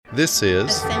This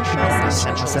is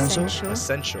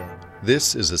Essential.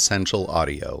 This is Essential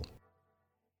Audio.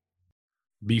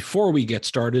 Before we get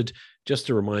started, just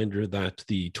a reminder that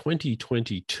the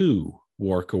 2022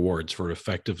 WARC Awards for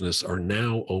Effectiveness are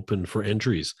now open for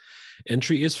entries.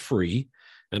 Entry is free,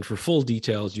 and for full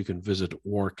details, you can visit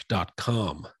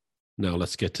warc.com. Now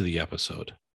let's get to the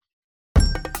episode.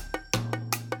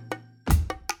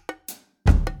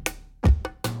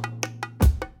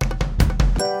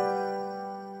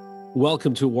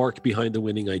 Welcome to WARC Behind the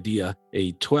Winning Idea,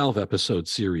 a 12-episode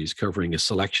series covering a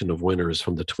selection of winners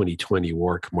from the 2020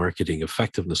 WARC Marketing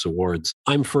Effectiveness Awards.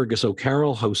 I'm Fergus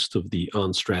O'Carroll, host of the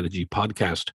On Strategy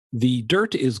podcast. The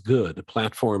Dirt is Good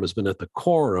platform has been at the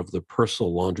core of the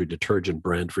Persil laundry detergent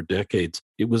brand for decades.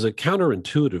 It was a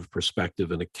counterintuitive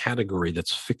perspective in a category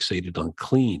that's fixated on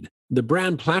clean. The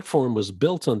brand platform was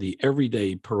built on the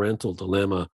everyday parental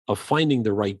dilemma of finding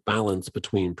the right balance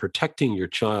between protecting your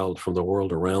child from the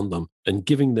world around them and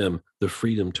giving them the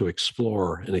freedom to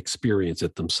explore and experience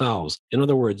it themselves. In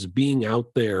other words, being out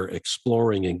there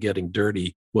exploring and getting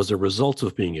dirty was a result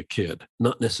of being a kid,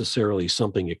 not necessarily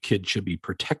something a kid should be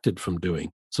protected from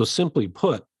doing. So simply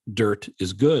put, dirt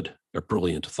is good, a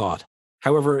brilliant thought.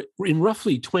 However, in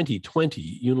roughly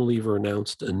 2020, Unilever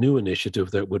announced a new initiative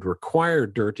that would require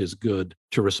Dirt is Good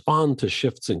to respond to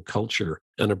shifts in culture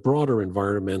and a broader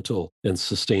environmental and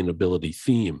sustainability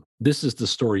theme. This is the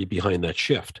story behind that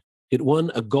shift. It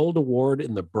won a Gold Award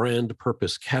in the Brand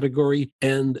Purpose category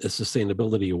and a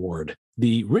Sustainability Award.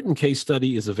 The written case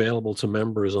study is available to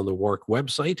members on the WARC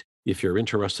website. If you're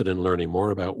interested in learning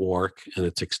more about WARC and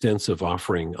its extensive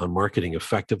offering on marketing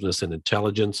effectiveness and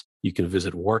intelligence, you can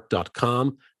visit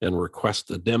warc.com and request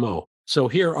a demo. So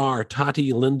here are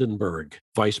Tati Lindenberg,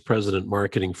 Vice President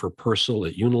Marketing for Persil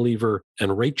at Unilever,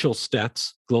 and Rachel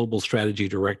Stetz, Global Strategy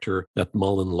Director at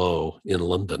MullenLowe in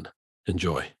London.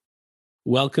 Enjoy.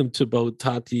 Welcome to both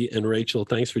Tati and Rachel.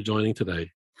 Thanks for joining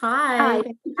today. Hi.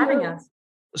 Thanks for having us.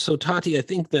 So Tati, I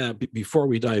think that before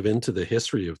we dive into the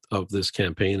history of this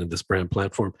campaign and this brand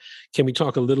platform, can we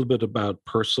talk a little bit about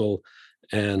Persil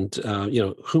and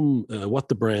what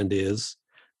the brand is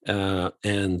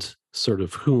and sort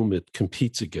of whom it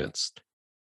competes against?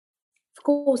 Of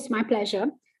course, my pleasure.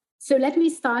 So let me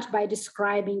start by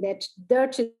describing that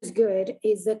Dirt is Good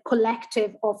is a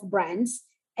collective of brands,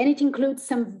 and it includes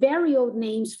some very old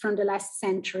names from the last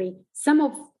century. Some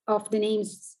of the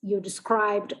names you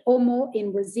described, Omo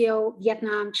in Brazil,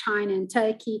 Vietnam, China, and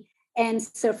Turkey, and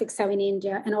Surf Excel in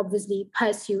India, and obviously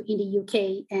Persil in the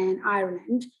UK and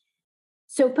Ireland.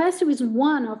 So Persil is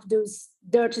one of those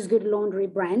Dirt is Good laundry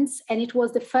brands, and it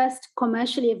was the first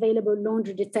commercially available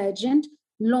laundry detergent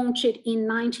launched in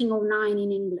 1909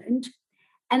 in England.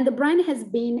 And the brand has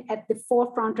been at the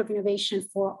forefront of innovation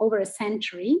for over a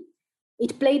century.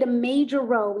 It played a major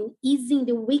role in easing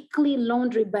the weekly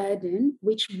laundry burden,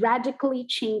 which radically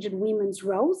changed women's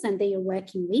roles and their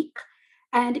working week.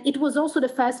 And it was also the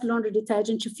first laundry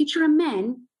detergent to feature a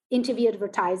man in TV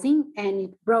advertising, and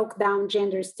it broke down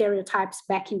gender stereotypes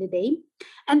back in the day.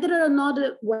 And there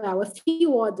are a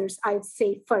few others, I'd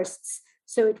say, firsts.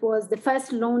 So it was the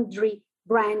first laundry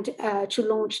brand to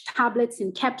launch tablets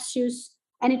and capsules.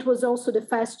 And it was also the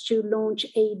first to launch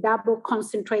a double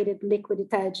concentrated liquid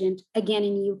detergent, again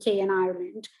in the UK and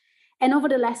Ireland. And over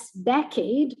the last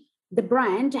decade, the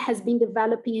brand has been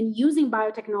developing and using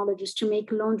biotechnologies to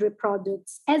make laundry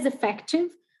products as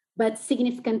effective, but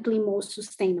significantly more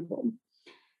sustainable.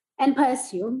 And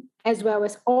Persil, as well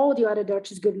as all the other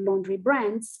Dirt is Good laundry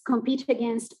brands, compete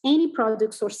against any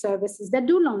products or services that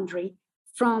do laundry,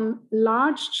 from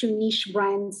large to niche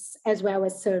brands as well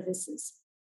as services.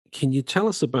 Can you tell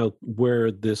us about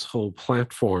where this whole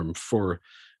platform for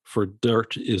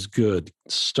Dirt is Good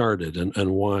started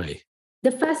and why?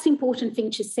 The first important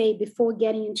thing to say before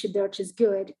getting into Dirt is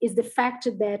Good is the fact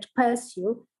that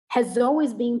Persil has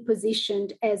always been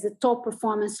positioned as a top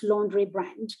performance laundry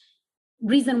brand.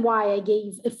 Reason why I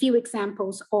gave a few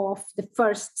examples of the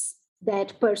firsts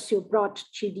that Persil brought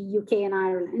to the UK and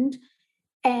Ireland.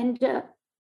 And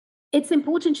it's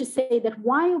important to say that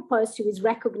while Persil is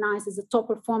recognized as a top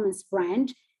performance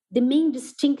brand, the main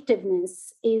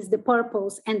distinctiveness is the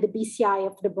purpose and the BCI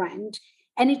of the brand.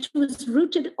 And it was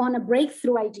rooted on a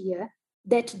breakthrough idea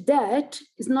that dirt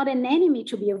is not an enemy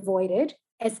to be avoided,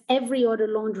 as every other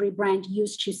laundry brand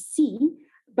used to see,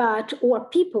 or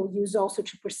people use also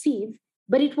to perceive,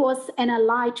 but it was an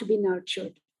ally to be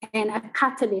nurtured and a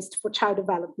catalyst for child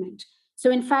development. So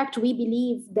in fact, we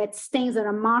believe that stains are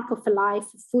a mark of a life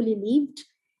fully lived,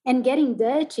 and getting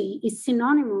dirty is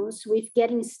synonymous with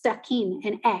getting stuck in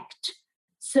an act.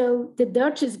 So the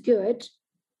Dirt is Good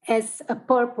as a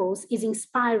purpose is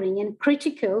inspiring and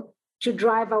critical to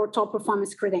drive our top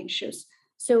performance credentials.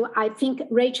 So I think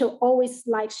Rachel always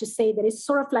likes to say that it's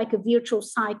sort of like a virtual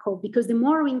cycle, because the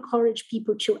more we encourage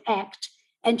people to act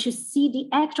and to see the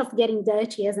act of getting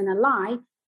dirty as an ally,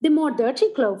 the more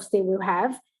dirty clothes they will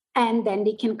have. And then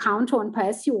they can count on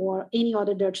Percy or any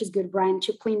other Dirt is Good brand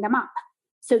to clean them up.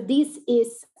 So this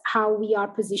is how we are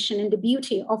positioned, and the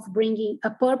beauty of bringing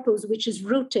a purpose which is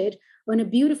rooted on a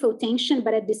beautiful tension,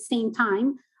 but at the same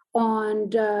time on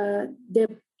the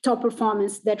top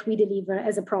performance that we deliver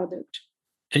as a product.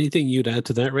 Anything you'd add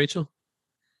to that, Rachel?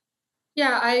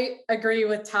 Yeah, I agree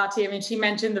with Tati. I mean, she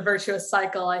mentioned the virtuous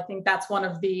cycle. I think that's one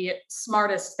of the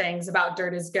smartest things about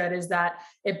Dirt is Good, is that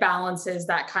it balances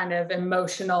that kind of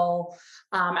emotional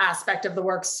aspect of the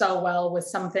work so well with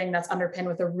something that's underpinned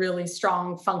with a really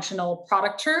strong functional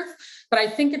product truth. But I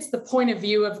think it's the point of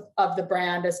view of the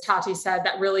brand, as Tati said,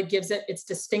 that really gives it its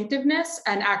distinctiveness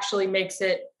and actually makes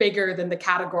it bigger than the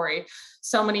category.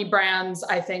 So many brands,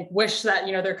 I think, wish that,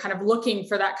 they're kind of looking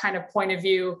for that kind of point of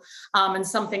view and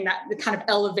something that kind of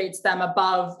elevates them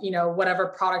above, whatever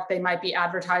product they might be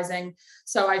advertising.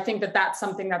 So I think that that's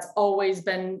something that's always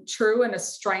been true, and a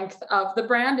strength of the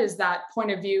brand is that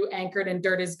point of view anchored in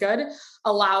Dirt is Good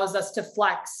allows us to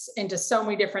flex into so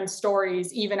many different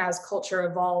stories, even as culture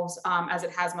evolves, as it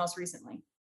has most recently.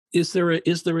 Is there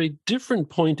a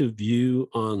different point of view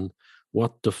on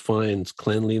what defines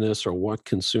cleanliness or what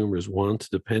consumers want,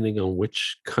 depending on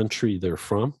which country they're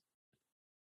from?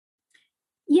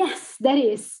 Yes, that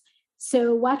is.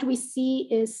 So what we see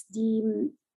is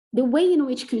the way in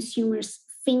which consumers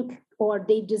think or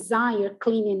they desire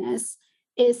cleanliness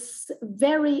is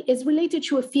related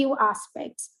to a few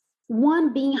aspects.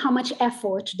 One being how much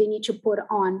effort they need to put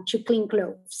on to clean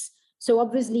clothes. So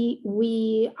obviously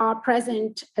we are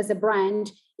present as a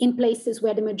brand in places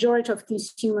where the majority of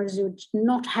consumers would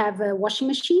not have a washing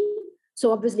machine.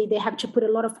 So obviously they have to put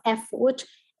a lot of effort.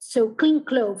 So clean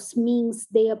clothes means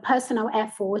their personal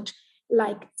effort,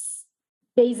 like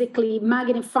basically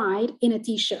magnified in a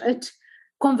t-shirt.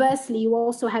 Conversely, you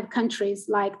also have countries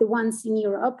like the ones in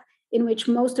Europe in which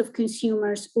most of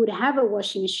consumers would have a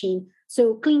washing machine.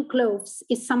 So clean clothes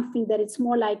is something that it's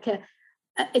more like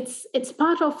it's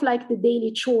part of like the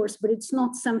daily chores, but it's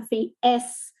not something as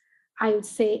I would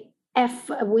say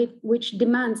which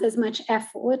demands as much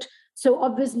effort. So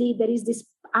obviously there is this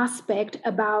aspect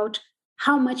about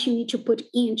how much you need to put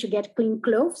in to get clean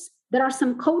clothes. There are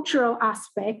some cultural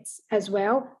aspects as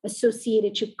well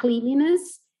associated to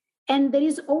cleanliness. And there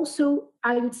is also,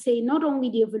 I would say, not only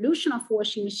the evolution of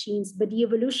washing machines, but the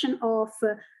evolution of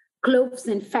clothes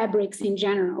and fabrics in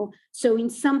general. So in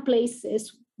some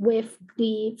places, with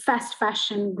the fast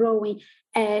fashion growing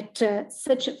at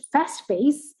such a fast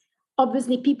pace,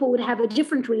 obviously people would have a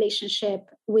different relationship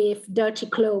with dirty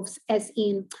clothes, as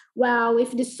in, well,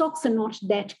 if the socks are not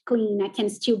that clean, I can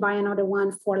still buy another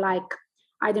one for like,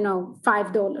 I don't know,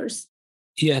 $5.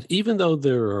 Yet, even though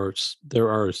there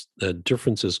are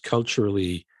differences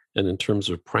culturally and in terms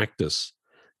of practice,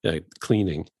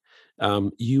 cleaning,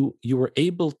 you were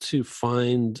able to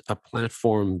find a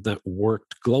platform that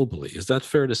worked globally. Is that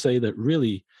fair to say that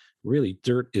really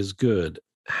Dirt is Good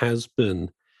has been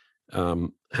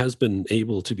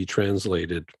able to be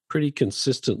translated pretty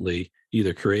consistently,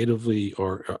 either creatively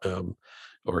or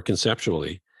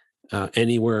conceptually,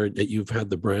 anywhere that you've had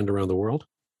the brand around the world?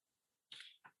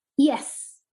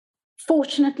 Yes,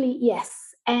 fortunately, yes.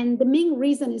 And the main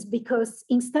reason is because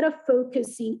instead of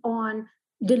focusing on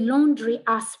the laundry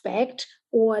aspect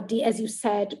or the, as you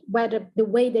said, whether the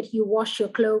way that you wash your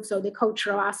clothes or the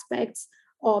cultural aspects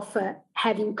of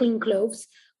having clean clothes,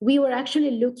 we were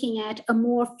actually looking at a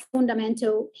more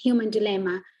fundamental human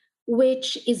dilemma,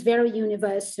 which is very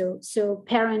universal. So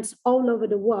parents all over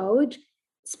the world,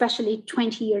 especially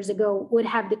 20 years ago, would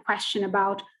have the question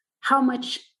about how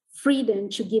much freedom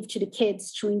to give to the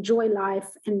kids to enjoy life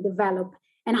and develop,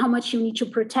 and how much you need to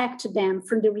protect them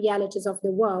from the realities of the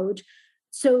world.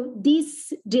 So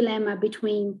this dilemma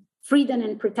between freedom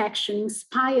and protection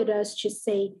inspired us to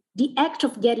say the act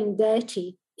of getting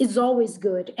dirty is always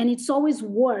good, and it's always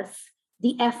worth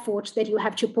the effort that you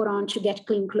have to put on to get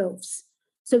clean clothes.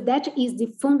 So that is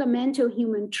the fundamental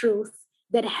human truth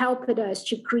that helped us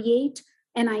to create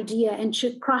an idea and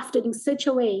to craft it in such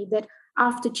a way that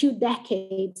after 2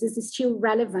 decades is still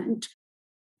relevant.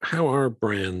 How are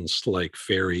brands like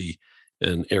Fairy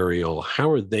and Ariel,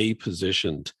 how are they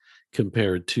positioned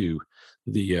compared to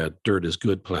the Dirt is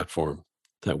Good platform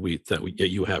that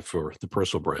you have for the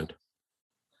personal brand?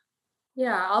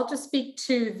 Yeah, I'll just speak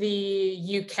to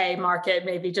the UK market,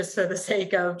 maybe just for the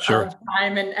sake of, Sure. of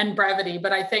time and brevity.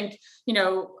 But I think,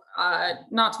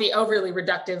 not to be overly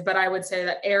reductive, but I would say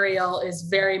that Ariel is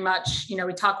very much,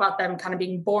 we talk about them kind of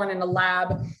being born in a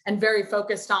lab and very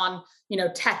focused on,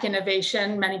 tech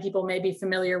innovation. Many people may be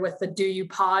familiar with the Do You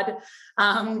Pod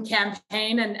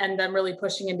campaign and them really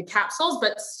pushing into capsules,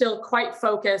 but still quite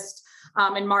focused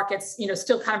in markets,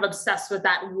 still kind of obsessed with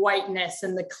that whiteness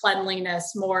and the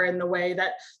cleanliness more in the way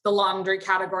that the laundry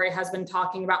category has been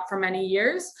talking about for many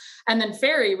years. And then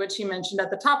Fairy, which you mentioned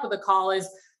at the top of the call, is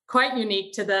quite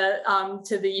unique to the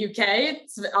UK. It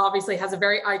obviously has a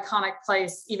very iconic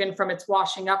place, even from its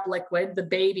washing up liquid, the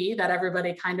baby that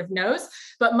everybody kind of knows,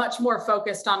 but much more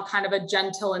focused on kind of a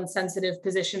gentle and sensitive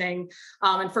positioning.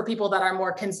 And for people that are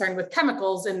more concerned with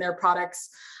chemicals in their products,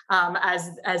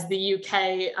 as the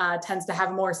UK tends to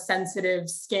have more sensitive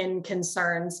skin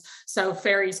concerns. So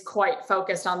Fairy's quite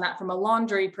focused on that from a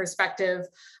laundry perspective,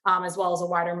 as well as a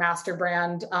wider master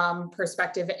brand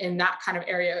perspective in that kind of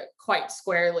area quite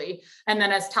squarely. And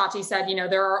then as Tati said,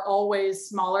 there are always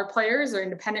smaller players or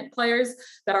independent players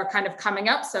that are kind of coming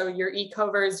up. So your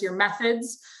Ecovers, your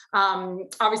Methods,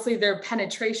 obviously their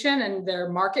penetration and their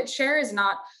market share is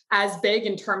not as big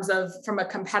in terms of from a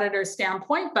competitor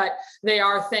standpoint, but they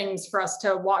are things for us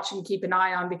to watch and keep an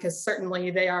eye on, because certainly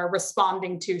they are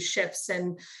responding to shifts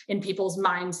in people's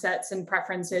mindsets and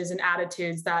preferences and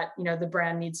attitudes that, the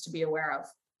brand needs to be aware of.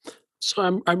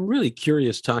 So I'm really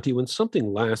curious, Tati, when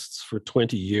something lasts for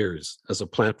 20 years as a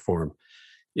platform,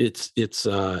 it's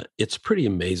pretty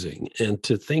amazing. And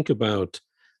to think about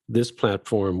this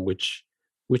platform, which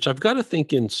I've got to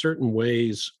think in certain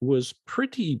ways was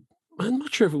pretty, I'm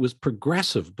not sure if it was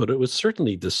progressive, but it was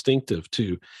certainly distinctive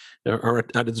or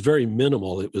at its very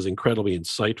minimal, it was incredibly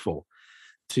insightful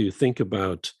to think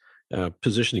about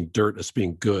positioning dirt as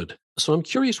being good. So I'm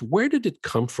curious, where did it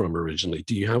come from originally?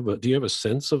 Do you have a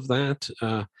sense of that?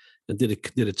 And did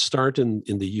it start in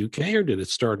the UK, or did it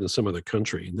start in some other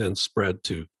country and then spread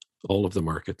to all of the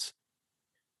markets?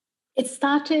 It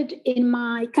started in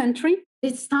my country.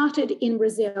 It started in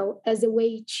Brazil as a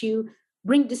way to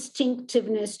bring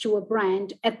distinctiveness to a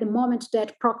brand at the moment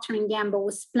that Procter & Gamble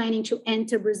was planning to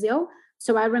enter Brazil.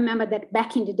 So I remember that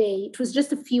back in the day, it was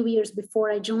just a few years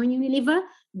before I joined Unilever,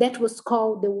 that was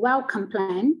called the Welcome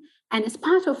Plan. And as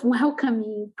part of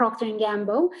welcoming Procter &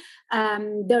 Gamble,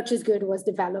 Dirt is Good was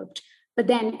developed. But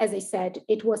then, as I said,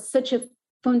 it was such a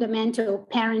fundamental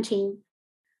parenting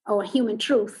or human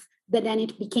truth that then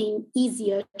it became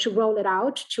easier to roll it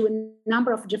out to a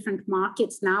number of different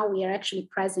markets. Now we are actually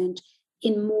present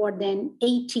in more than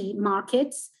 80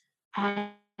 markets,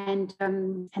 and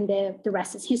the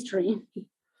rest is history.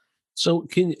 So,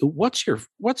 what's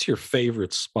your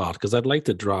favorite spot? Because I'd like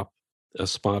to drop a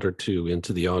spot or two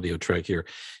into the audio track here.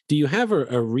 Do you have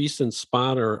a recent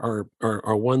spot or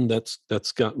one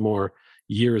that's got more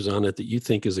years on it that you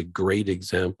think is a great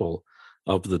example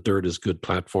of the Dirt is Good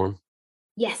platform?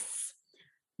 Yes,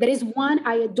 there is one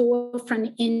I adore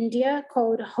from India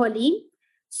called Holi.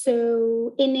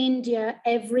 So in India,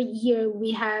 every year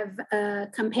we have a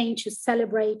campaign to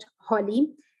celebrate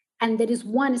Holi. And there is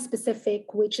one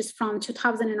specific, which is from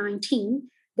 2019,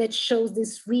 that shows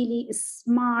this really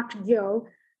smart girl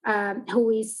who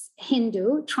is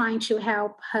Hindu, trying to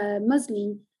help her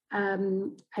Muslim,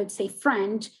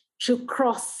 friend to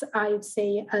cross, a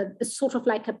sort of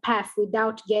like a path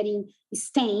without getting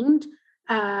stained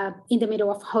in the middle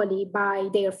of Holi by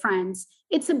their friends.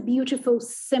 It's a beautiful,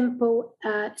 simple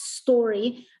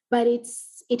story, but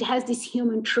it has this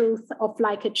human truth of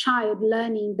like a child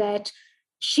learning that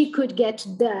she could get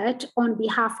dirt on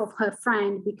behalf of her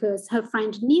friend because her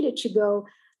friend needed to go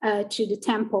to the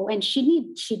temple and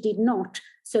she did not.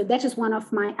 So that is one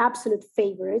of my absolute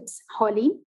favorites,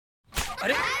 Holi.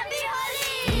 Happy Holi!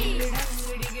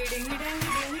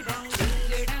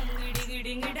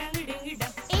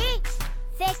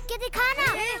 फेंक के दिखाना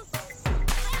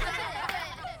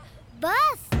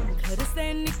बस घर से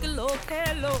निकलो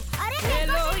खेलो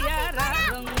खेलो यारा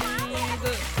रंग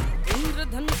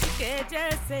इंद्रधनुष के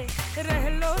जैसे रह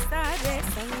लो सारे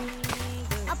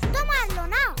संग अब तो मार लो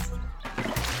ना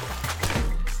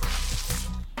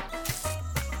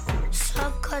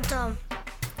सब खत्म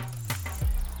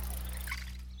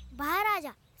बाहर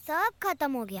आजा सब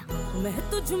खत्म हो गया मैं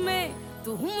तुझ में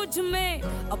तू मुझ में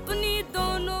अपनी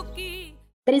दोनों की.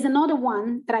 There is another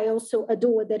one that I also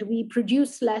adore that we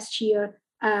produced last year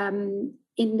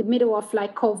in the middle of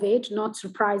like COVID, not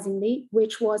surprisingly,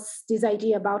 which was this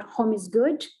idea about home is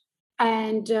good.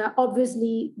 And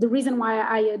obviously the reason why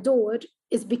I adored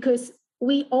is because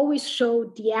we always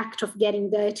show the act of getting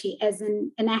dirty as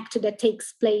an act that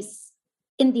takes place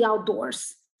in the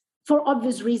outdoors. For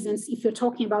obvious reasons, if you're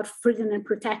talking about freedom and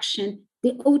protection,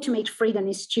 the ultimate freedom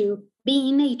is to be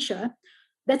in nature.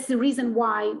 that's the reason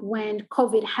why when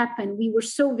COVID happened, we were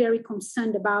so very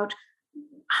concerned about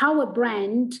how a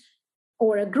brand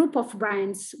or a group of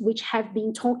brands which have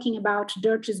been talking about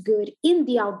dirt is good in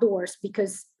the outdoors,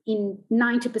 because in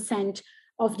 90%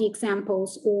 of the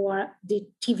examples or the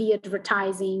TV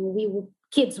advertising,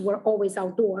 kids were always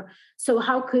outdoor. So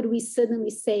how could we suddenly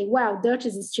say, wow, dirt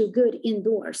is still good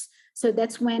indoors? So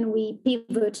that's when we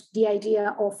pivot the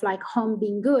idea of like home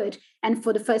being good. And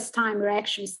for the first time, we're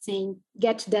actually saying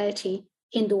get dirty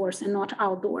indoors and not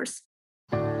outdoors.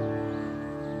 When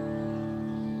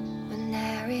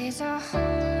there is a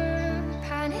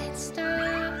hope and it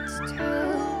starts to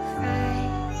fray,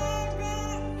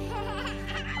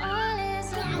 all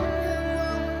is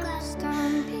lost,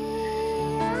 don't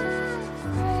be afraid.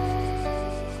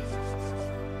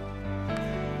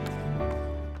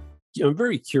 I'm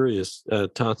very curious,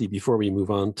 Tati, before we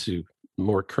move on to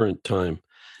more current time,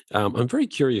 I'm very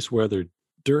curious whether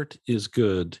Dirt is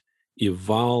Good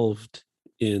evolved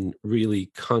in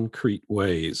really concrete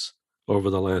ways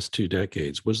over the last 2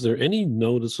 decades. Was there any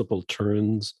noticeable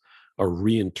turns or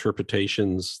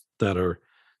reinterpretations that are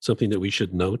something that we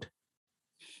should note?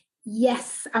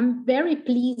 Yes, I'm very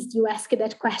pleased you asked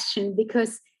that question,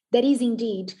 because that is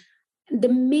indeed the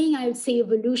main, I would say,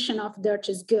 evolution of Dirt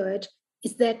is Good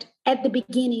is that at the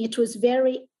beginning it was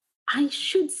very, I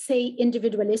should say,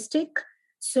 individualistic.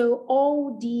 So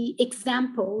all the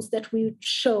examples that we would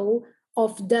show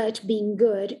of dirt being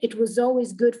good, it was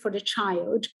always good for the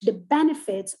child. The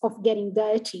benefits of getting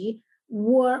dirty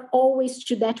were always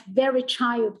to that very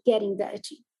child getting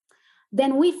dirty.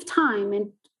 Then with time,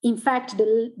 and in fact,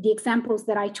 the examples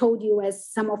that I told you as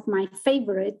some of my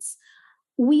favorites,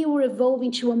 we were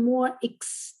evolving to a more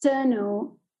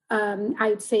external, I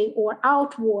would say, or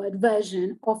outward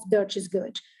version of Dirt is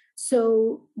Good.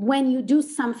 So when you do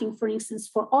something, for instance,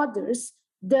 for others,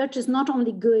 dirt is not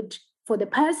only good for the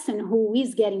person who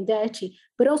is getting dirty,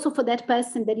 but also for that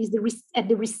person that is at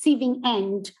the receiving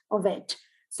end of it.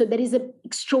 So there is an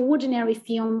extraordinary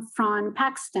film from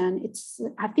Pakistan.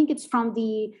 I think it's from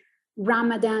the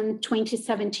Ramadan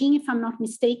 2017, if I'm not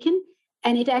mistaken.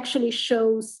 And it actually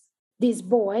shows this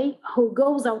boy who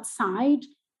goes outside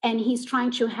and he's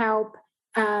trying to help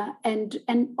and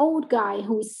an old guy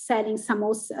who is selling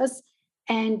samosas,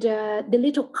 and the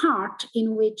little cart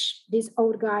in which this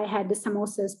old guy had the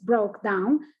samosas broke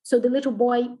down. So the little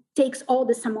boy takes all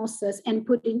the samosas and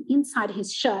put it inside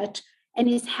his shirt and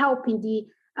is helping the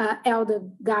elder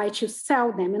guy to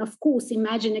sell them. And of course,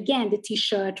 imagine again the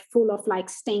t-shirt full of like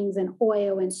stains and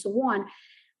oil and so on.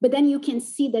 But then you can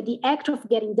see that the act of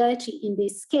getting dirty in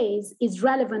this case is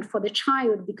relevant for the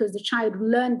child, because the child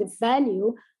learned the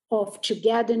value of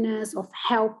togetherness, of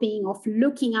helping, of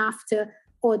looking after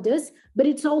others, but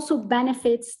it also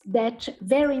benefits that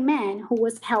very man who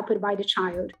was helped by the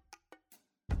child.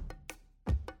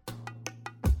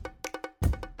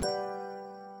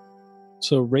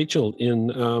 So, Rachel,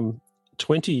 in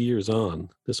 20 years on,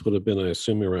 this would have been, I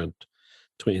assume, around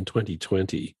in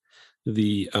 2020,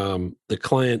 the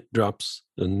client drops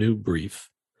a new brief,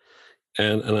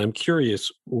 and I'm curious,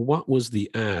 what was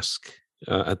the ask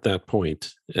at that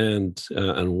point, and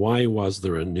why was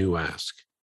there a new ask?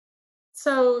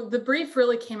 So the brief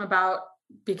really came about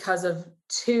because of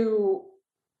two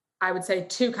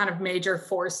kind of major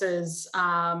forces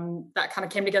that kind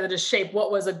of came together to shape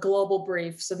what was a global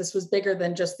brief. So this was bigger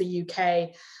than just the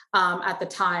UK at the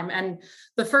time. And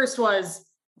the first was,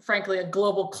 frankly, a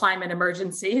global climate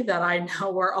emergency that I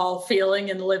know we're all feeling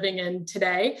and living in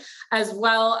today, as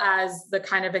well as the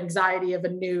kind of anxiety of a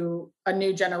new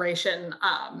generation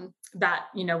that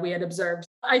we had observed.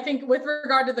 I think with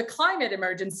regard to the climate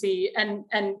emergency, and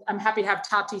I'm happy to have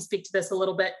Tati speak to this a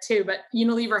little bit too, but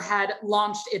Unilever had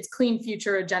launched its Clean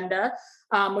Future Agenda,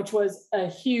 which was a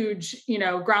huge,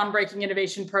 groundbreaking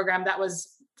innovation program that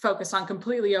was focused on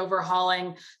completely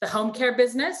overhauling the home care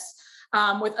business.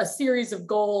 With a series of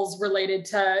goals related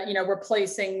to,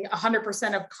 replacing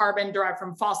 100% of carbon derived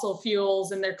from fossil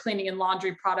fuels in their cleaning and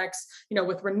laundry products,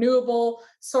 with renewable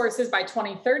sources by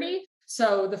 2030.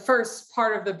 So the first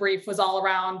part of the brief was all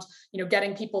around,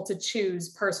 getting people to choose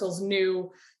Persil's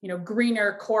new,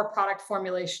 greener core product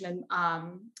formulation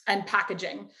and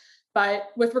packaging. But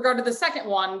with regard to the second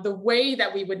one, the way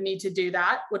that we would need to do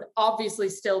that would obviously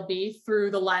still be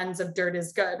through the lens of Dirt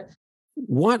is Good.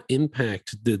 What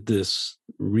impact did this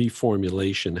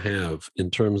reformulation have in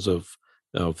terms of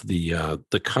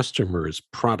the customer's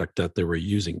product that they were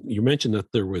using? You mentioned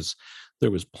that there was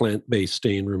plant-based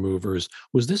stain removers.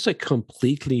 Was this a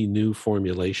completely new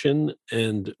formulation,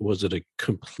 and was it a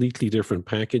completely different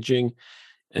packaging?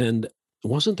 And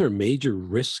wasn't there major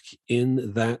risk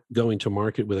in that going to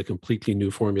market with a completely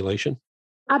new formulation?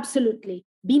 Absolutely.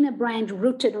 Being a brand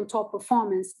rooted on top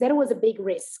performance, that was a big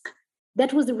risk.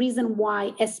 That was the reason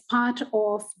why, as part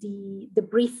of the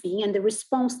briefing and the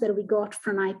response that we got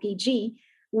from IPG,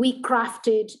 we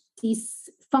crafted this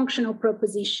functional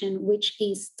proposition, which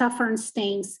is tougher on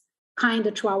stains,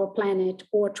 kinder to our planet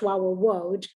or to our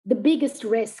world. The biggest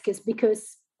risk is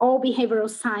because all behavioral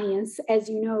science, as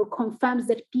you know, confirms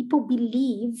that people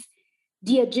believe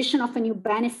the addition of a new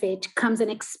benefit comes at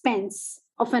an expense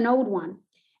of an old one.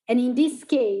 And in this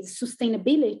case,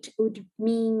 sustainability would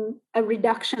mean a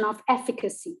reduction of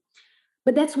efficacy.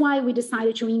 But that's why we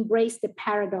decided to embrace the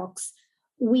paradox.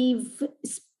 We've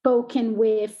spoken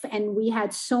with, and we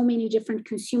had so many different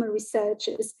consumer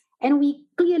researchers, and we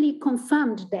clearly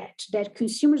confirmed that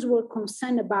consumers were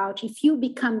concerned about, if you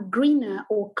become greener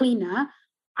or cleaner,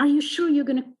 are you sure you're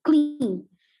going to clean?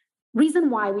 Reason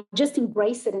why we just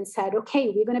embraced it and said,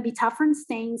 okay, we're going to be tougher on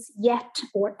stains, yet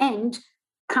or end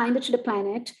kinder to the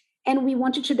planet. And we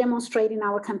wanted to demonstrate in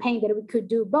our campaign that we could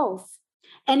do both.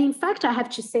 And in fact, I have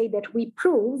to say that we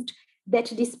proved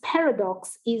that this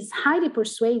paradox is highly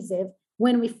persuasive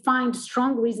when we find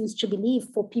strong reasons to believe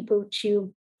for people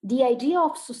to. The idea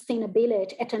of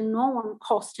sustainability at a no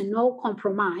cost and no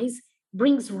compromise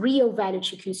brings real value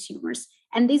to consumers.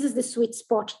 And this is the sweet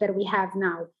spot that we have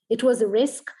now. It was a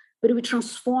risk, but we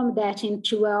transformed that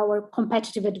into our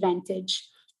competitive advantage.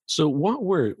 So what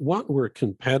were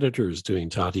competitors doing,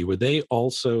 Tati? Were they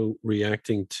also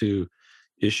reacting to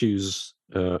issues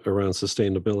around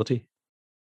sustainability?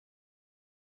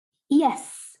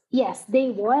 Yes, they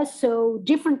were. So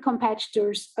different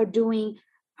competitors are doing,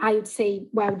 I would say,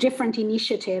 different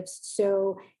initiatives.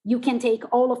 So you can take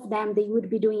all of them. They would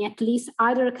be doing at least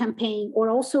either a campaign or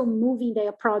also moving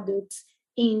their products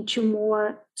into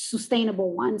more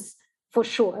sustainable ones, for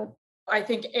sure. I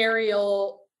think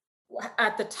Ariel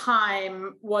at the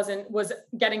time was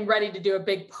getting ready to do a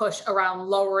big push around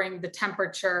lowering the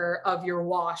temperature of your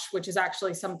wash, which is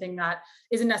actually something that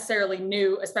isn't necessarily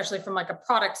new, especially from like a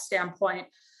product standpoint.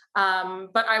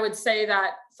 But I would say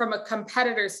that from a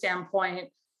competitor standpoint,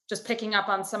 just picking up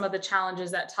on some of the challenges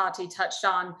that Tati touched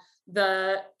on,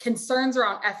 the concerns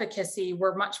around efficacy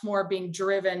were much more being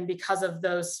driven because of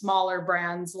those smaller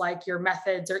brands like your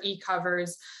Methods or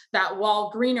eCovers, that while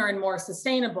greener and more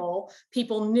sustainable,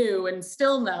 people knew and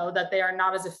still know that they are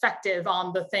not as effective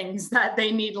on the things that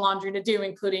they need laundry to do,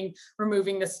 including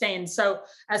removing the stains. So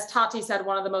as Tati said,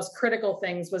 one of the most critical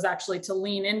things was actually to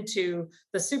lean into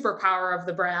the superpower of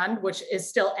the brand, which is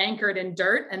still anchored in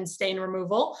dirt and stain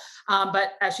removal.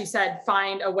 But as she said,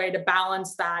 find a way to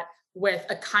balance that with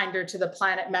a kinder to the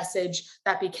planet message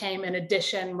that became an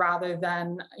addition rather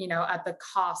than, at the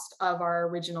cost of our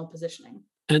original positioning.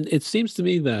 And it seems to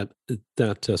me that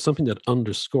something that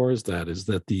underscores that is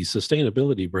that the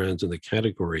sustainability brands in the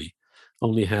category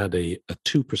only had a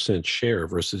 2% share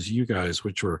versus you guys,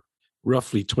 which were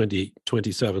roughly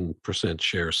 27%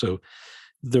 share. So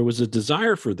there was a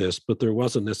desire for this, but there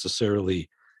wasn't necessarily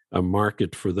a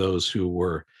market for those who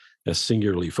were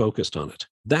singularly focused on it.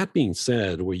 That being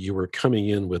said, where you were coming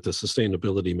in with a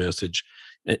sustainability message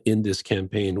in this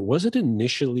campaign, was it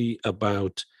initially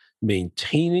about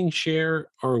maintaining share,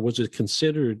 or was it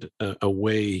considered a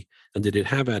way, and did it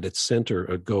have at its center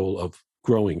a goal of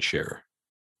growing share?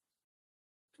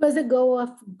 It was a goal of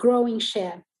growing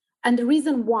share. And the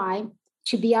reason why,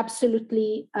 to be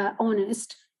absolutely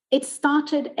honest, it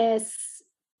started as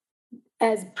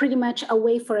pretty much a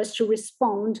way for us to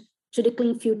respond to the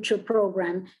Clean Future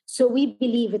program. So we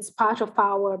believe it's part of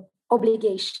our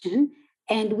obligation,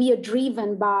 and we are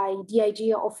driven by the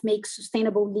idea of make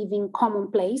sustainable living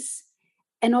commonplace.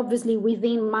 And obviously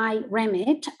within my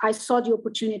remit, I saw the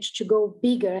opportunity to go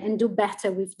bigger and do better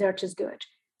with Dirt is Good.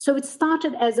 So it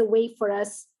started as a way for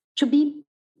us to be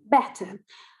better.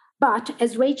 But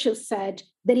as Rachel said,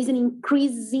 there is an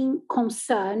increasing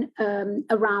concern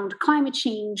around climate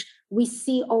change. We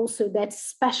see also that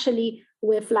especially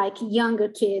with like younger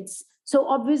kids. So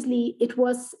obviously it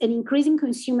was an increasing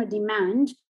consumer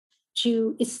demand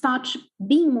to start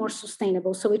being more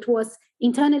sustainable. So it was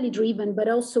internally driven, but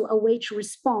also a way to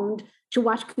respond to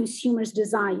what consumers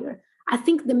desire. I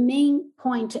think the main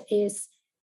point is,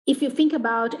 if you think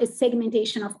about a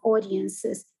segmentation of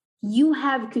audiences, you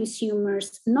have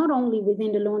consumers not only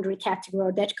within the laundry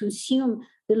category that consume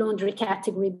the laundry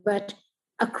category, but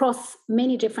across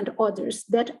many different others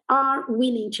that are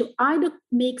willing to either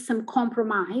make some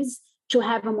compromise to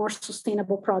have a more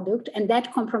sustainable product. And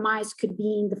that compromise could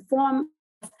be in the form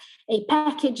of a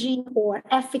packaging or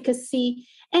efficacy,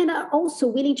 and are also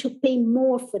willing to pay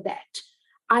more for that.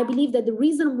 I believe that the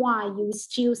reason why you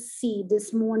still see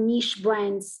this more niche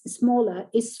brands smaller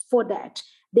is for that.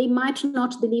 they might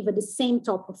not deliver the same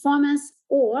top performance,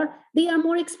 or they are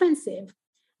more expensive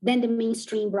than the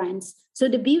mainstream brands. So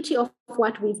the beauty of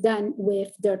what we've done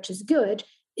with Dirt is Good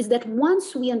is that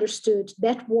once we understood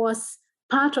that was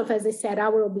part of, as I said,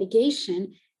 our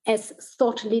obligation as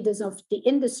thought leaders of the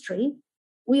industry,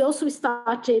 we also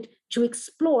started to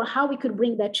explore how we could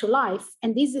bring that to life.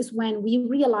 And this is when we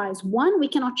realized, one, we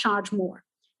cannot charge more,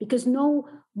 because no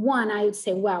one, I would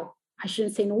say, well, I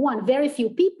shouldn't say no one, very few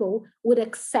people would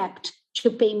accept to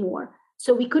pay more.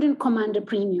 So we couldn't command a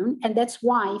premium. And that's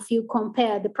why if you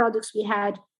compare the products we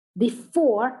had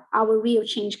before our Real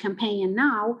Change campaign and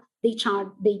now,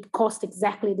 they cost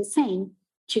exactly the same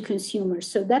to consumers.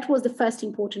 So that was the first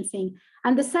important thing.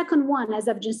 And the second one, as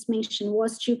I've just mentioned,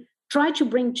 was to try to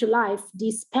bring to life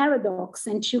this paradox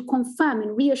and to confirm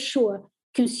and reassure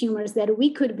consumers that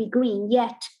we could be green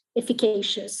yet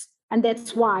efficacious. And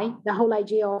that's why the whole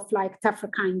idea of like tougher,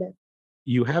 kinder.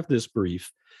 You have this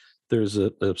brief. There's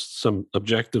some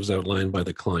objectives outlined by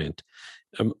the client.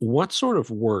 What sort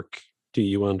of work do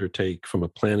you undertake from a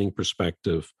planning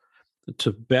perspective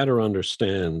to better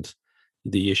understand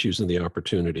the issues and the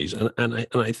opportunities? And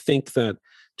I think that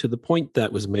to the point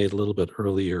that was made a little bit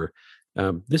earlier,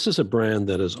 this is a brand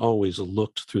that has always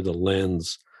looked through the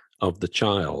lens of the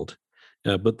child,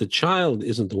 but the child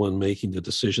isn't the one making the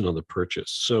decision on the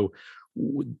purchase. So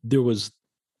there was,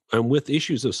 and with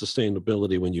issues of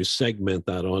sustainability, when you segment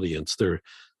that audience, there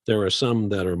are some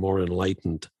that are more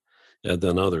enlightened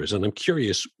than others. And I'm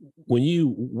curious,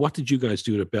 what did you guys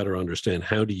do to better understand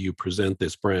how do you present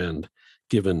this brand,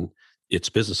 given its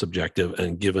business objective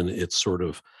and given its sort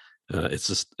of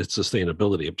its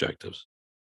sustainability objectives?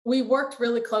 We worked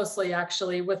really closely,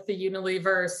 actually, with the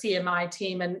Unilever CMI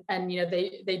team, and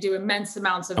they do immense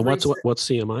amounts of research. What's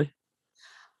CMI?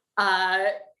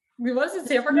 What does it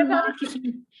stand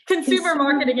for? Consumer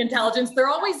Marketing Intelligence. They're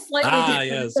always slightly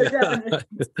different.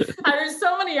 Yes. There's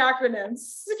so many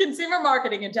acronyms. Consumer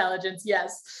Marketing Intelligence,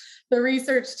 yes. The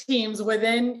research teams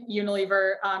within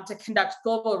Unilever to conduct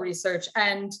global research.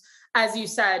 And as you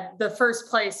said, the first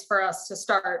place for us to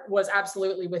start was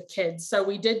absolutely with kids. So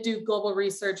we did do global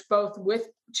research both with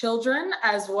children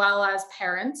as well as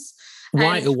parents.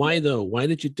 Why though? Why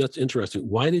did you, that's interesting.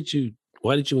 Why did you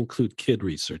include kid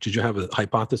research? Did you have a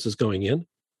hypothesis going in?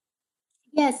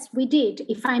 Yes, we did,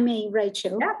 if I may,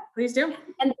 Rachel. Yeah, please do.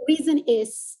 And the reason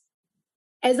is,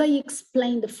 as I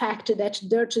explained, the fact that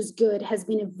Dirt is Good has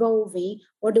been evolving,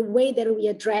 or the way that we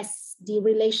address the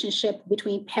relationship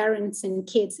between parents and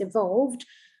kids evolved,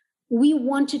 we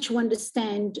wanted to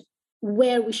understand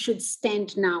where we should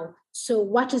stand now. So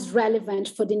what is relevant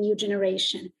for the new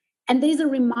generation? And there's a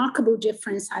remarkable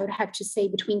difference, I would have to say,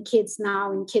 between kids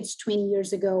now and kids 20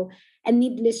 years ago. And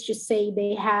needless to say,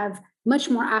 they have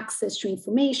much more access to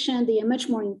information. They are much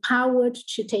more empowered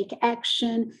to take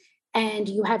action. And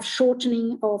you have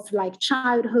shortening of like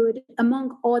childhood,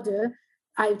 among other,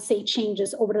 I would say,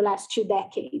 changes over the last 2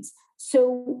 decades.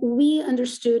 So we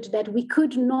understood that we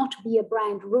could not be a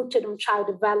brand rooted on child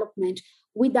development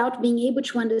without being able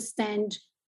to understand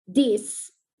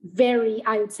this very,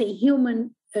 I would say,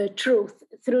 human truth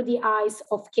through the eyes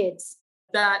of kids.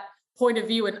 That point of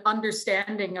view and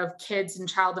understanding of kids and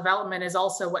child development is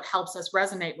also what helps us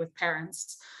resonate with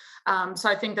parents. So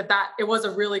I think that it was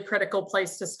a really critical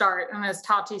place to start. And as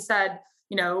Tati said,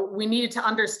 we needed to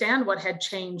understand what had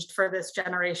changed for this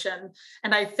generation.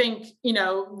 And I think,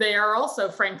 they are also,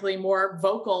 frankly, more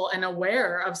vocal and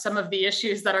aware of some of the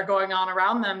issues that are going on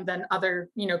around them than other,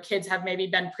 kids have maybe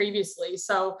been previously.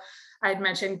 So I had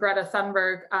mentioned Greta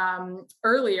Thunberg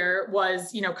earlier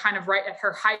was, kind of right at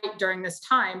her height during this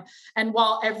time. And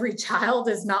while every child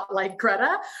is not like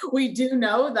Greta, we do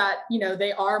know that,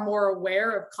 they are more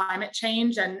aware of climate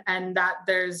change and that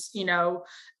there's,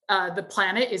 the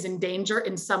planet is in danger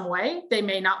in some way. They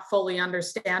may not fully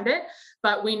understand it,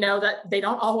 but we know that they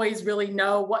don't always really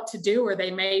know what to do, or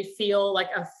they may feel like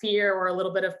a fear or a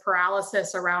little bit of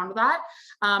paralysis around that.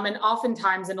 And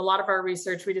oftentimes in a lot of our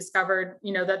research, we discovered,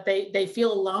 that they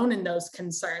feel alone in those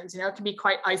concerns. It can be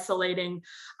quite isolating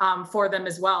for them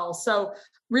as well. So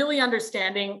really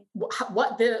understanding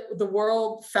what the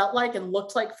world felt like and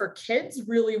looked like for kids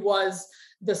really was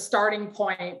the starting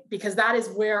point, because that is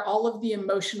where all of the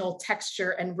emotional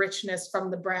texture and richness from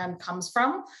the brand comes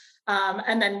from.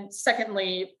 And then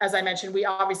secondly, as I mentioned, we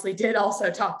obviously did also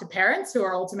talk to parents who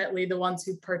are ultimately the ones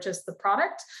who purchased the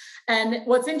product. And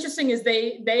what's interesting is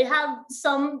they have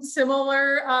some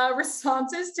similar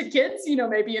responses to kids,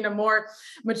 maybe in a more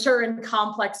mature and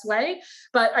complex way.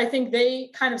 But I think they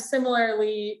kind of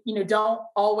similarly, don't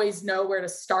always know where to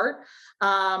start.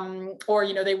 Or,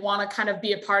 they want to kind of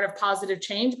be a part of positive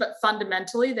change, but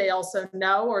fundamentally they also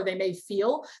know, or they may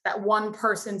feel that one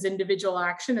person's individual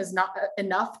action is not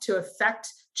enough to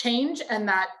affect change, and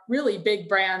that really big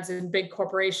brands and big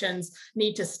corporations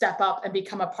need to step up and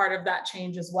become a part of that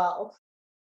change as well.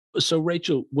 So,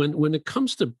 Rachel, when it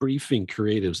comes to briefing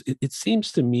creatives, it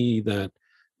seems to me that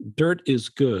Dirt is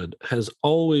Good has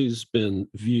always been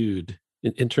viewed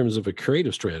in terms of a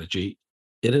creative strategy.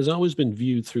 It has always been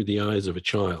viewed through the eyes of a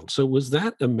child. So was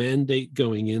that a mandate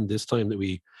going in this time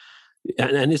that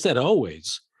and is that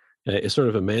always is sort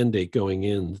of a mandate going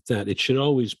in that it should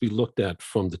always be looked at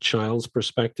from the child's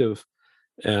perspective,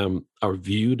 are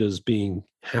viewed as being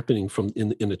happening from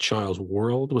in a child's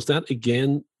world? Was that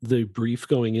again the brief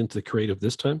going into the creative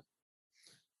this time?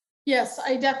 Yes,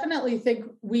 I definitely think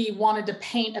we wanted to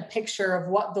paint a picture of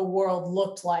what the world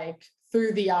looked like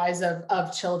through the eyes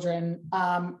of children.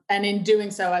 And in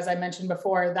doing so, as I mentioned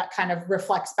before, that kind of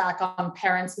reflects back on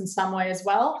parents in some way as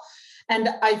well. And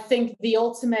I think the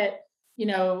ultimate,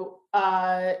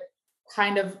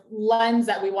 kind of lens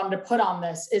that we wanted to put on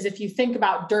this is, if you think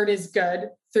about Dirt is Good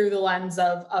through the lens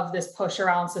of this push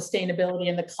around sustainability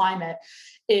and the climate,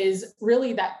 is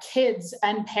really that kids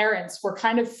and parents were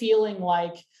kind of feeling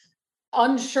like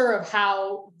unsure of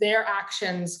how their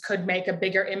actions could make a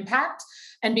bigger impact.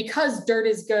 And because Dirt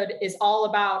is Good is all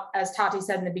about, as Tati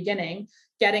said in the beginning,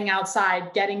 getting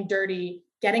outside, getting dirty,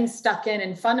 getting stuck in,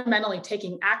 and fundamentally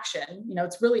taking action.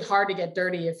 It's really hard to get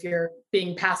dirty if you're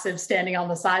being passive, standing on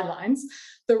the sidelines.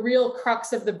 The real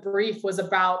crux of the brief was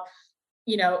about,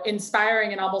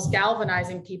 inspiring and almost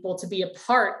galvanizing people to be a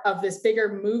part of this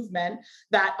bigger movement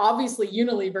that obviously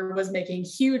Unilever was making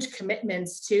huge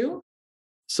commitments to.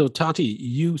 So, Tati,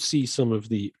 you see some of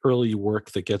the early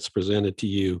work that gets presented to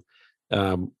you.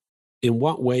 In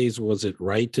what ways was it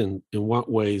right, and in what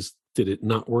ways did it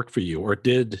not work for you, or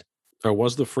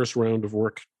was the first round of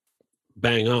work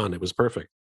bang on? It was perfect.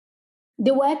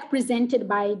 The work presented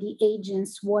by the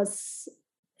agents was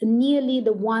nearly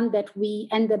the one that we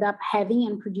ended up having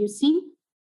and producing.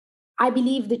 I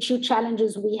believe the two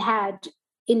challenges we had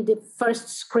in the first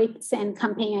scripts and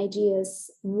campaign ideas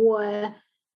were,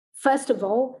 first of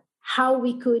all, how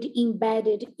we could embed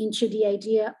it into the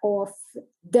idea of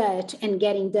dirt and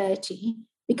getting dirty.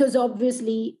 Because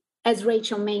obviously, as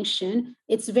Rachel mentioned,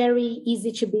 it's very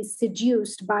easy to be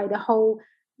seduced by the whole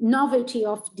novelty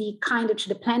of the Kinder to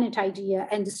the Planet idea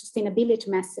and the sustainability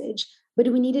message. But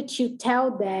we needed to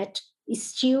tell that is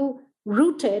still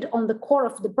rooted on the core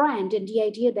of the brand and the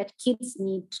idea that kids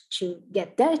need to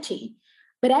get dirty.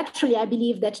 But actually, I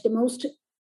believe that the most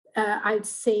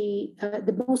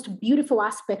beautiful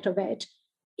aspect of it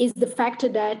is the fact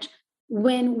that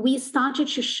when we started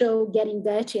to show getting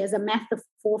dirty as a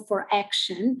metaphor for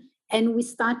action, and we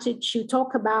started to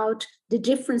talk about the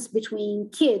difference between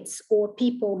kids or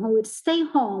people who would stay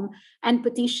home and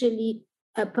potentially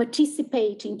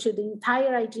participate into the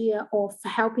entire idea of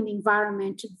helping the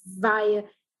environment via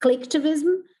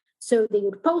collectivism. So they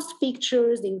would post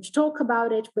pictures, they would talk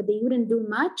about it, but they wouldn't do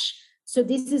much. So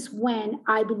this is when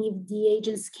I believe the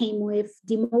agents came with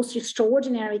the most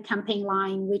extraordinary campaign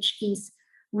line, which is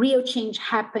real change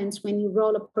happens when you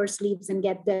roll up your sleeves and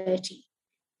get dirty.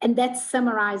 And that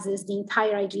summarizes the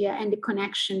entire idea and the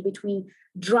connection between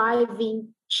driving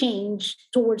change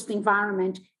towards the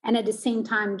environment and at the same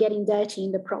time getting dirty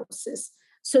in the process.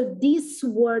 So these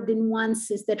were the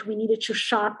nuances that we needed to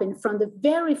sharpen from the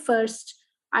very first,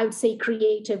 I would say,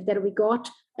 creative that we got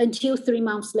until 3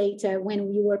 months later when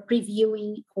we were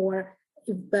previewing or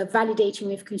validating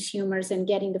with consumers and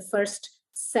getting the first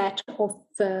set of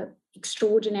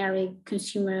extraordinary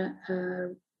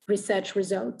consumer research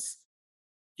results.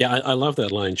 Yeah, I love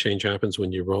that line. Change happens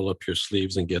when you roll up your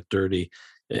sleeves and get dirty.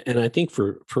 And I think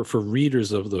for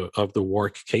readers of the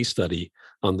WARC case study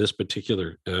on this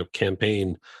particular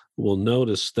campaign will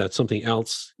notice that something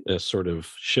else sort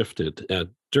of shifted.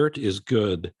 Dirt is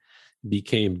Good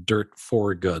became Dirt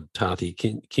for Good. Tati,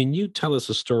 can you tell us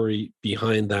a story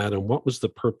behind that, and what was the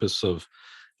purpose of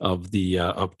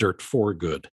Dirt for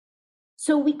Good?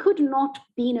 So we could not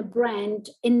be in a brand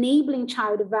enabling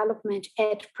child development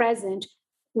at present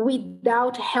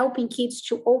without helping kids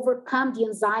to overcome the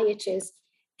anxieties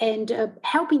and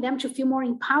helping them to feel more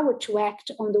empowered to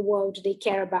act on the world they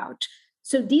care about.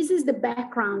 So this is the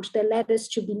background that led us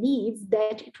to believe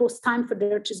that it was time for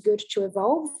Dirt is Good to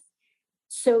evolve.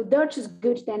 So Dirt is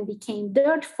Good then became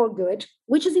Dirt for Good,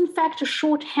 which is in fact a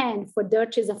shorthand for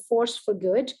Dirt is a force for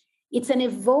good. It's an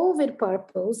evolved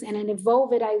purpose and an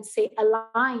evolved, I would say,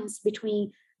 alliance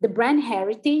between the brand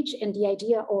heritage and the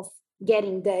idea of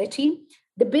getting dirty,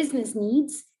 the business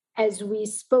needs, as we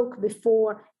spoke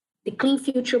before, the Clean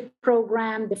Future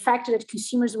program, the fact that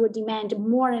consumers will demand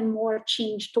more and more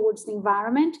change towards the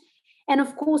environment, and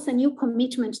of course, a new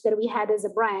commitment that we had as a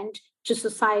brand to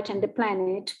society and the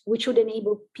planet, which would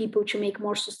enable people to make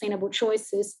more sustainable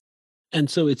choices. And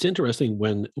so it's interesting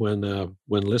when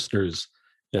listeners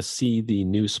see the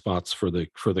news spots for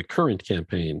the current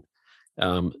campaign.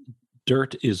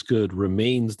 Dirt is Good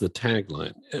remains the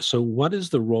tagline. So, what is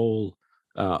the role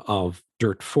of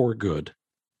Dirt for Good?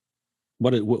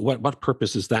 What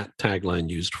purpose is that tagline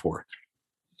used for?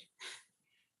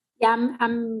 Yeah,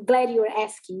 I'm glad you're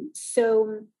asking.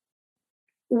 So,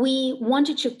 we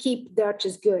wanted to keep Dirt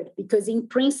is Good because, in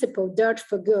principle, Dirt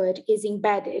for Good is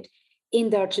embedded in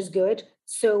Dirt is Good.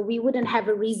 So, we wouldn't have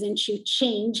a reason to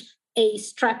change a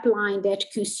strapline that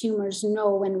consumers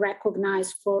know and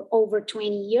recognize for over 20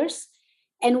 years.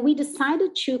 And we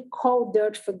decided to call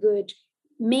Dirt for Good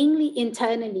mainly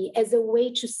internally as a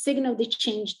way to signal the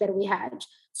change that we had.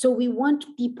 So we want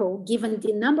people, given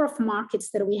the number of markets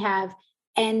that we have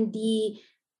and the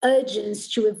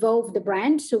urgency to evolve the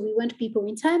brand, so we want people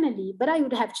internally, but I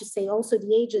would have to say also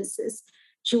the agencies,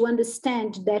 to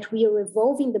understand that we are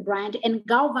evolving the brand and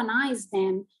galvanize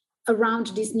them around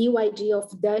this new idea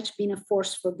of dirt being a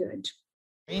force for good.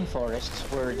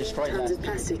 Rainforests were destroyed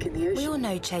last year. We all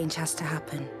know change has to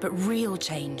happen, but real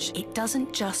change, it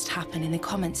doesn't just happen in the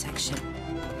comment section.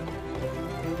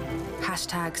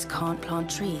 Hashtags can't plant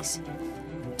trees.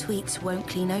 Tweets won't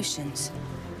clean oceans.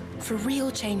 For real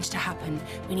change to happen,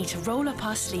 we need to roll up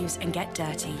our sleeves and get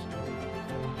dirty.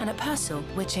 And at Persil,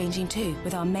 we're changing too,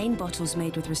 with our main bottles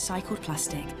made with recycled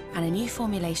plastic and a new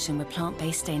formulation with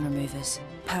plant-based stain removers.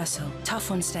 Persil, tough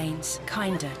on stains,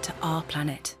 kinder to our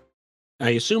planet.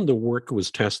 I assume the work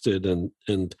was tested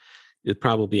and it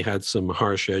probably had some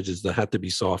harsh edges that had to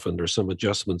be softened or some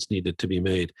adjustments needed to be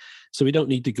made. So we don't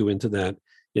need to go into that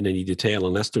in any detail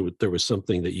unless there was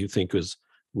something that you think was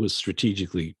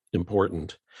strategically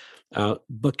important.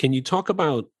 But can you talk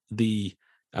about the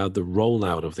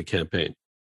rollout of the campaign?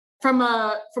 From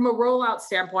a rollout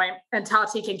standpoint, and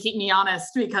Tati can keep me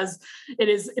honest because it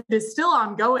is still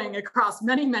ongoing across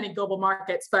many, many global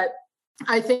markets. But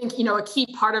I think, a key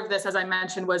part of this, as I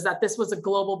mentioned, was that this was a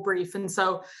global brief. And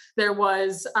so there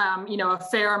was, a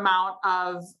fair amount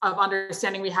of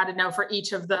understanding we had to know for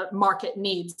each of the market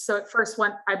needs. So it first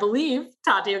went, I believe,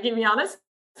 Tati, will keep me honest,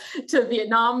 to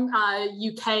Vietnam,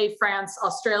 UK, France,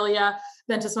 Australia,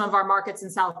 then to some of our markets in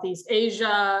Southeast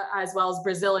Asia, as well as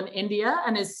Brazil and India,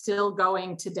 and is still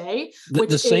going today. Were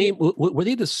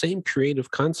they the same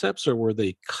creative concepts, or were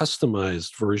they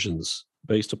customized versions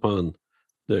based upon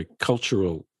the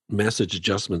cultural message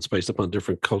adjustments based upon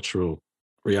different cultural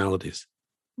realities?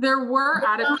 There were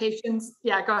adaptations.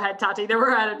 Yeah, go ahead, Tati. There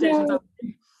were adaptations. Yeah.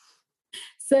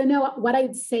 So no, what I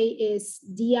would say is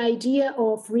the idea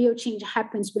of real change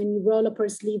happens when you roll up our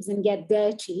sleeves and get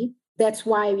dirty. That's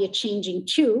why we are changing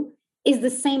too, is the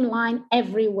same line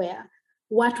everywhere.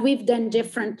 What we've done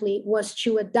differently was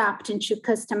to adapt and to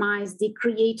customize the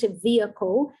creative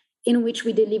vehicle in which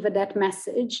we deliver that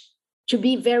message. To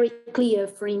be very clear,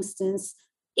 for instance,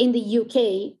 in the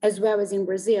UK, as well as in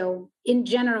Brazil, in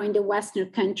general, in the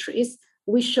Western countries,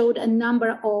 we showed a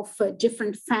number of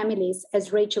different families,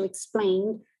 as Rachel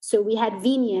explained. So we had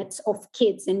vignettes of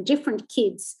kids and different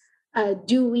kids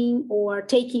doing or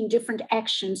taking different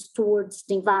actions towards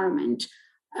the environment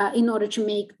in order to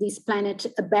make this planet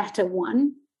a better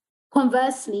one.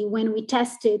 Conversely, when we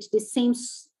tested the same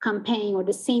campaign or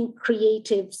the same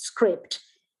creative script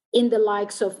in the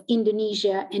likes of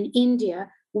Indonesia and India,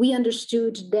 we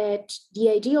understood that the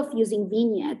idea of using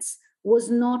vignettes was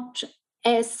not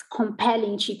as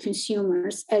compelling to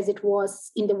consumers as it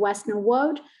was in the Western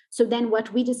world. So then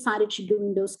what we decided to do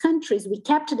in those countries, we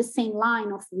kept the same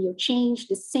line of real change,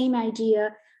 the same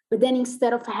idea, but then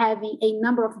instead of having a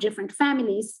number of different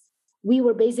families, we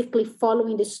were basically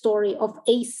following the story of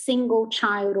a single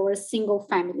child or a single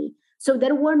family. So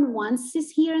there were nuances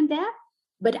here and there,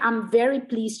 but I'm very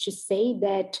pleased to say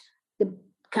that the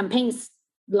campaign is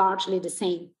largely the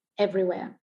same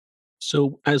everywhere.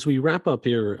 So as we wrap up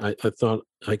here, I thought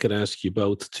I could ask you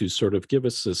both to sort of give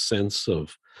us a sense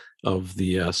of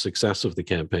the success of the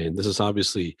campaign. This is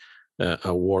obviously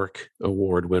a WARC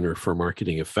award winner for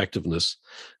marketing effectiveness,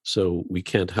 so we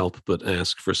can't help but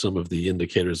ask for some of the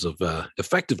indicators of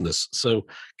effectiveness. So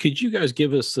could you guys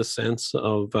give us a sense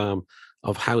of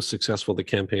how successful the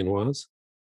campaign was?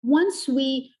 once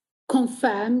we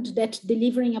confirmed that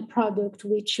delivering a product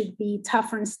which should be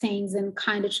tougher on stains and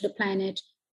kinder to the planet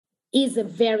is a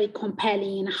very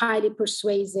compelling and highly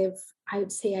persuasive, I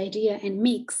would say, idea and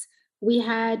mix, we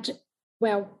had,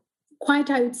 quite,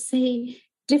 I would say,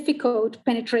 difficult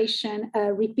penetration,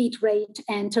 repeat rate,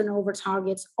 and turnover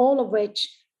targets, all of which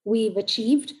we've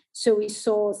achieved. So we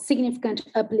saw significant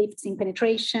uplifts in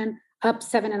penetration, up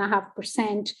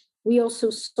 7.5%. We also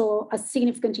saw a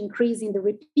significant increase in the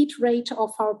repeat rate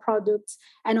of our products,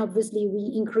 and obviously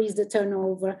we increased the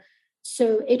turnover.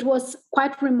 So it was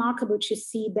quite remarkable to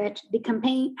see that the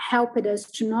campaign helped us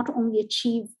to not only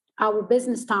achieve our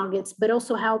business targets, but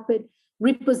also helped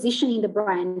repositioning the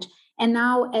brand. And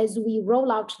now as we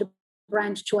roll out the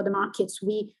brand to other markets,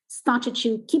 we started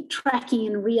to keep tracking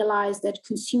and realize that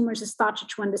consumers started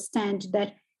to understand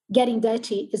that getting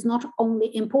dirty is not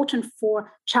only important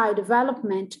for child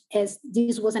development, as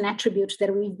this was an attribute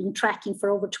that we've been tracking for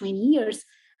over 20 years,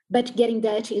 but getting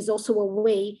dirty is also a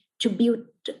way to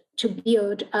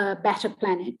build a better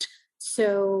planet.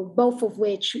 So both of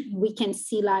which we can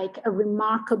see like a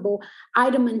remarkable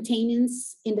either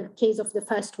maintenance in the case of the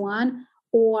first one,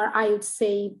 or I would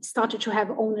say started to have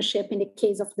ownership in the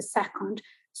case of the second.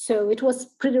 So it was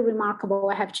pretty remarkable,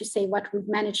 I have to say, what we've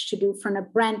managed to do from a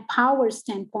brand power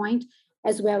standpoint,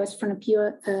 as well as from a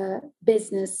pure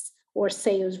business or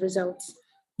sales results.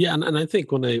 Yeah, and I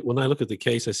think when I look at the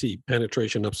case, I see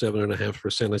penetration up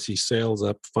 7.5%. I see sales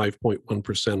up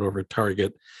 5.1% over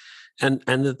target. And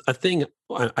a thing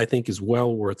I think is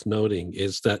well worth noting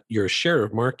is that your share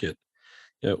of market,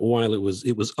 while it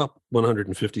was up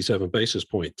 157 basis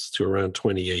points to around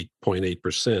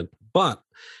 28.8%, but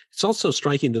it's also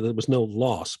striking that there was no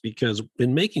loss, because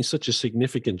in making such a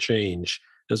significant change,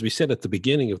 as we said at the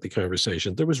beginning of the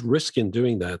conversation, there was risk in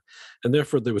doing that, and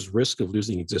therefore there was risk of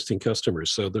losing existing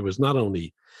customers. So there was not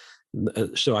only,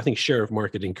 so I think share of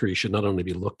market increase should not only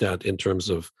be looked at in terms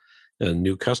of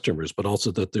new customers, but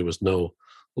also that there was no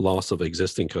loss of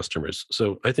existing customers.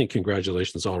 So I think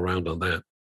congratulations all around on that.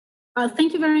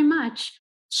 Thank you very much.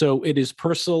 So it is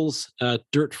Persil's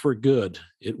Dirt for Good.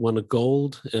 It won a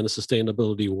gold and a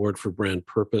sustainability award for brand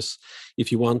purpose.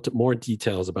 If you want more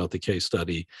details about the case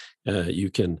study, you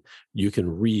can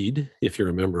read, if you're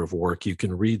a member of WARC, you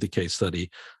can read the case study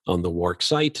on the WARC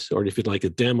site, or if you'd like a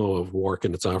demo of WARC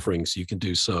and its offerings, you can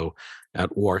do so at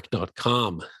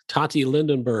warc.com. Tati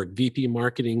Lindenberg, VP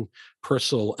Marketing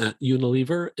Persil at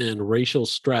Unilever, and Rachel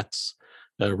Stretz.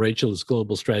 Rachel is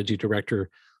Global Strategy Director,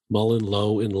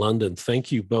 MullenLowe in London.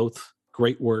 Thank you both.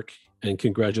 Great work, and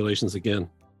congratulations again.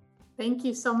 Thank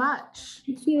you so much.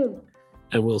 Thank you.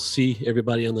 And we'll see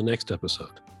everybody on the next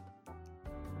episode.